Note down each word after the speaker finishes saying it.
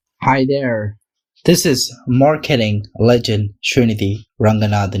Hi there. This is marketing legend Srinidhi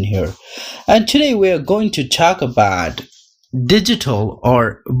Ranganathan here. And today we are going to talk about digital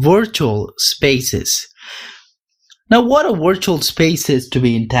or virtual spaces. Now, what are virtual spaces to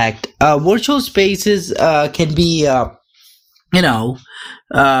be intact? Virtual spaces can be, you know,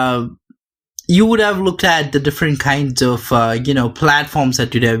 uh, you would have looked at the different kinds of, platforms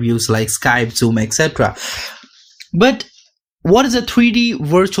that you'd have used like Skype, Zoom, etc. But what is a 3D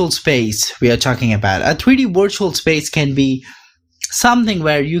virtual space we are talking about? A 3D virtual space can be something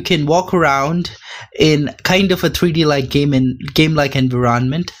where you can walk around in kind of a 3D like game like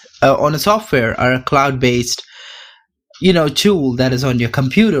environment on a software or a cloud based tool that is on your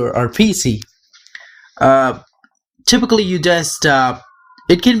computer or PC. Uh, Typically, you just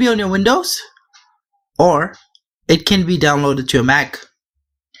it can be on your Windows or it can be downloaded to your Mac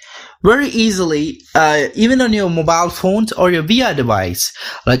very easily, even on your mobile phones or your VR device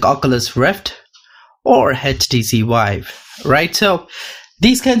like Oculus Rift or HTC Vive, right? So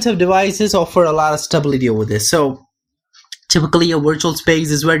these kinds of devices offer a lot of stability over this. So typically, a virtual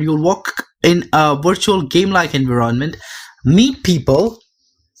space is where you'll walk in a virtual game-like environment, meet people,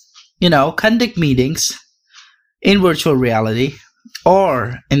 conduct meetings in virtual reality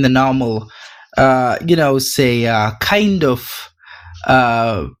or in the normal, say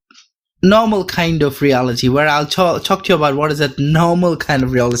uh, normal kind of reality where I'll talk to you about what is that normal kind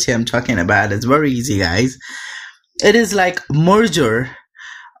of reality I'm talking about. It's very easy, guys. It is like merger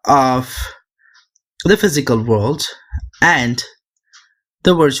of the physical world and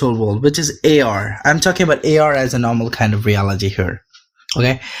the virtual world, which is AR. I'm talking about AR as a normal kind of reality here.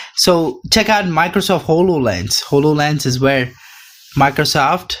 Okay, so check out Microsoft HoloLens. HoloLens is where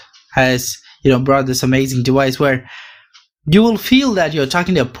Microsoft has brought this amazing device where you will feel that you're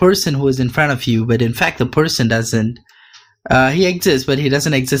talking to a person who is in front of you, but in fact the person doesn't. He exists, but he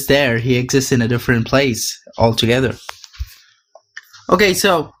doesn't exist there. He exists in a different place altogether. Okay,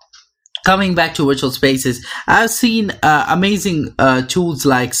 so coming back to virtual spaces, I've seen amazing tools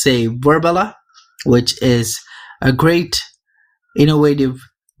like, say, Verbala, which is a great, innovative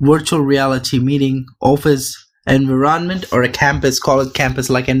virtual reality meeting office environment or a campus, call it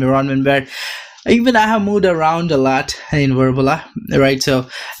campus-like environment where even I have moved around a lot in Verbala, right? So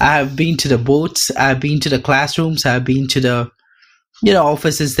I have been to the boats, I've been to the classrooms, I've been to the,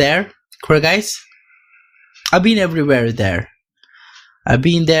 offices there. Correct, guys? I've been everywhere there. I've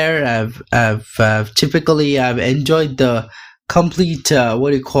been there. I've typically I've enjoyed the complete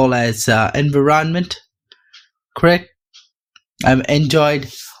what do you call as environment. Correct. I've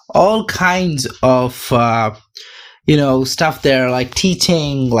enjoyed all kinds of stuff there, like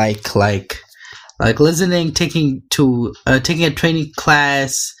teaching, like listening, taking a training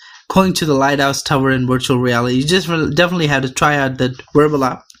class, going to the Lighthouse Tower in virtual reality. You just definitely have to try out that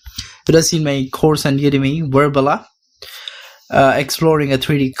Verbala. You have seen my course on Udemy, Verbala, exploring a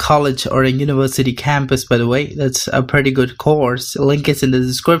 3D college or a university campus. By the way, that's a pretty good course. Link is in the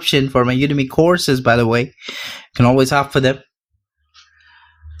description for my Udemy courses. By the way, you can always opt for them.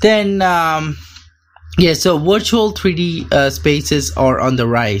 Then, so virtual 3D spaces are on the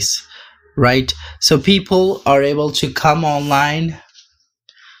rise. Right, so people are able to come online,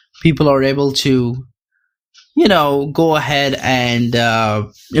 people are able to go ahead and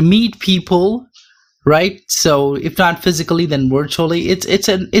meet people, right? So if not physically, then virtually.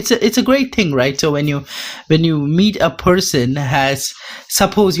 It's a great thing, right? So when you meet a person, has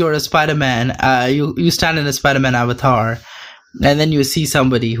suppose you're a Spider-Man, you stand in a Spider-Man avatar, and then you see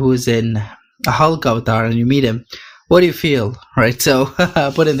somebody who is in a Hulk avatar and you meet him. What do you feel, right? So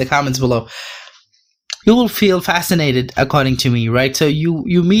put in the comments below. You will feel fascinated, according to me, right? So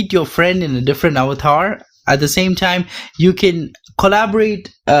you meet your friend in a different avatar. At the same time, you can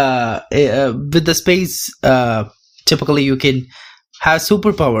collaborate with the space. Typically, you can have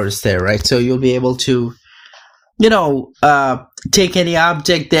superpowers there, right? So you'll be able to, take any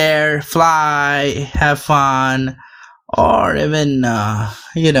object there, fly, have fun, or even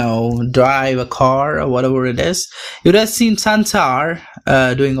drive a car or whatever it is. You'd have seen Sansar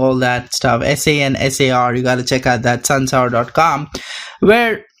doing all that stuff. SANSAR. You got to check out that sansar.com,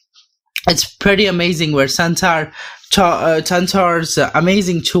 where it's pretty amazing. Where Sansar's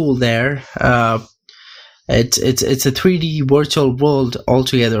amazing tool there. It's a 3D virtual world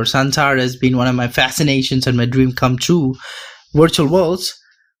altogether. Sansar has been one of my fascinations and my dream come true. Virtual worlds.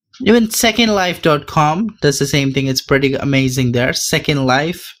 Even secondlife.com does the same thing. It's pretty amazing there. Second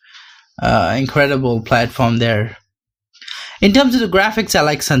Life, incredible platform there. In terms of the graphics, I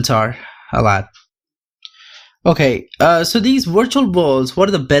like Sansar a lot. Okay, so these virtual worlds, what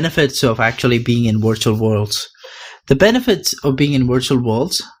are the benefits of actually being in virtual worlds? The benefits of being in virtual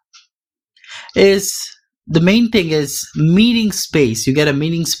worlds is the main thing is meeting space. You get a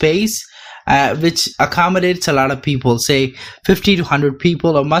meeting space which accommodates a lot of people, say 50 to 100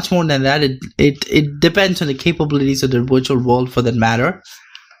 people or much more than that. It depends on the capabilities of the virtual world for that matter.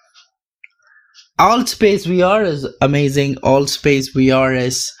 AltSpace VR is amazing. AltSpace VR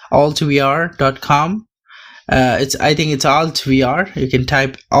is altvr.com. I think it's AltVR. You can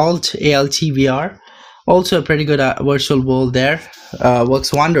type AltVR. Also a pretty good virtual world there.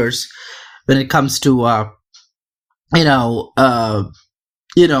 Works wonders when it comes to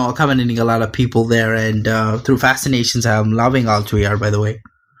accommodating a lot of people there, and through Fascinations, I'm loving AltVR, by the way.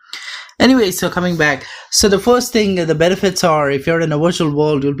 Anyway, so coming back, so the first thing, the benefits are, if you're in a virtual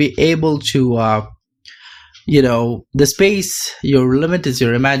world, you'll be able to the space, your limit is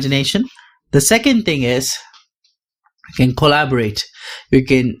your imagination. The second thing is you can collaborate. You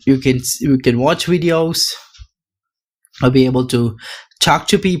can watch videos, or be able to talk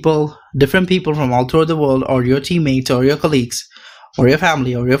to people, different people from all through the world, or your teammates, or your colleagues, or your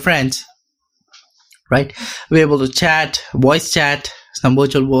family, or your friends, right? Be able to chat, voice chat. Some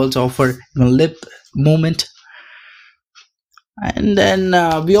virtual worlds offer lip movement. And then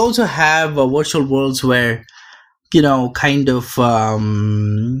we also have virtual worlds where you can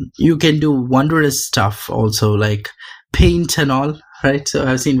do wondrous stuff also, like paint and all, right? So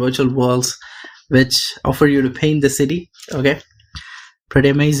I've seen virtual worlds which offer you to paint the city. Okay, pretty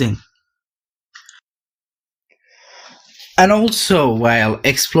amazing. And also, while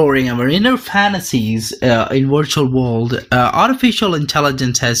exploring our inner fantasies in virtual world, artificial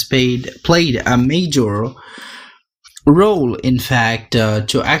intelligence has played a major role, in fact,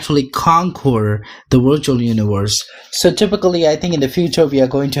 to actually conquer the virtual universe. So typically, I think in the future we are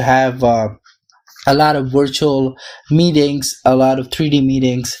going to have a lot of virtual meetings, a lot of 3D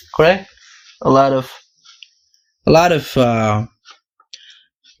meetings, correct? A lot of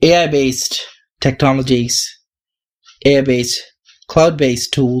AI-based technologies, AI-based,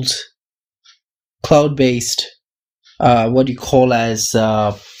 cloud-based tools, cloud-based, what you call as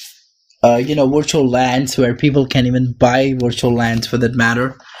virtual lands, where people can even buy virtual lands for that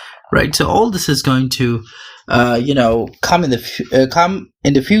matter, right? So all this is going to come in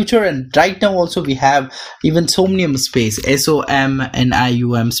the future. And right now also we have even Somnium space,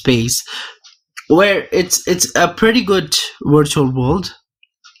 SOMNIUM space, where it's a pretty good virtual world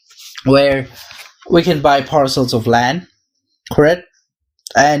where we can buy parcels of land, correct?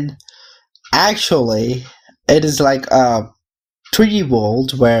 And actually it is like a 3D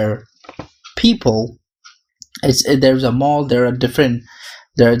world where people, there's a mall, there are different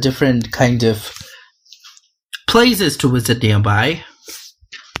kind of places to visit nearby,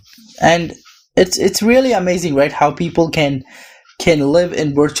 and it's really amazing, right? How people can live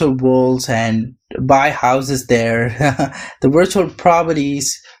in virtual worlds and buy houses there. The virtual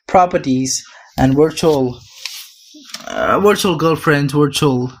properties and virtual girlfriends,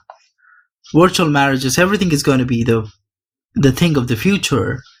 virtual marriages, everything is going to be the thing of the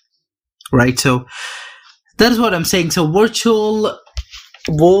future, right? So that is what I'm saying. So virtual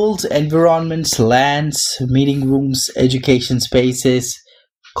worlds, environments, lands, meeting rooms, education spaces,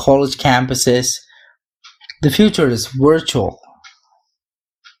 college campuses, the future is virtual.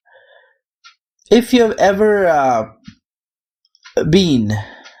 If you've ever been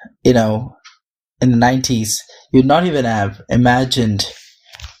in the 90s, you'd not even have imagined,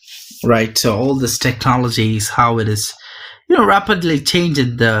 right? So all this technologies, how it is rapidly changed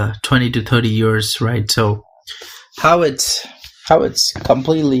in the 20 to 30 years, right? So how it's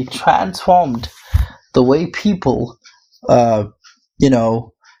completely transformed the way people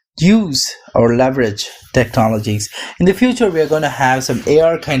use or leverage technologies. In the future we are going to have some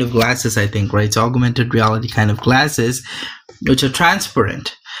AR kind of glasses, I think, right? So augmented reality kind of glasses which are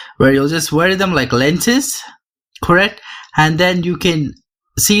transparent, where you'll just wear them like lenses, correct? And then you can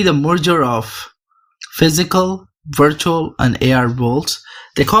see the merger of physical, virtual, and AR worlds.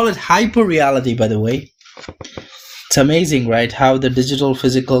 They call it hyper reality, by the way. It's amazing, right? How the digital,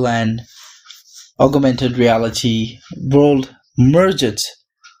 physical, and augmented reality world merges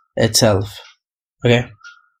itself. Okay.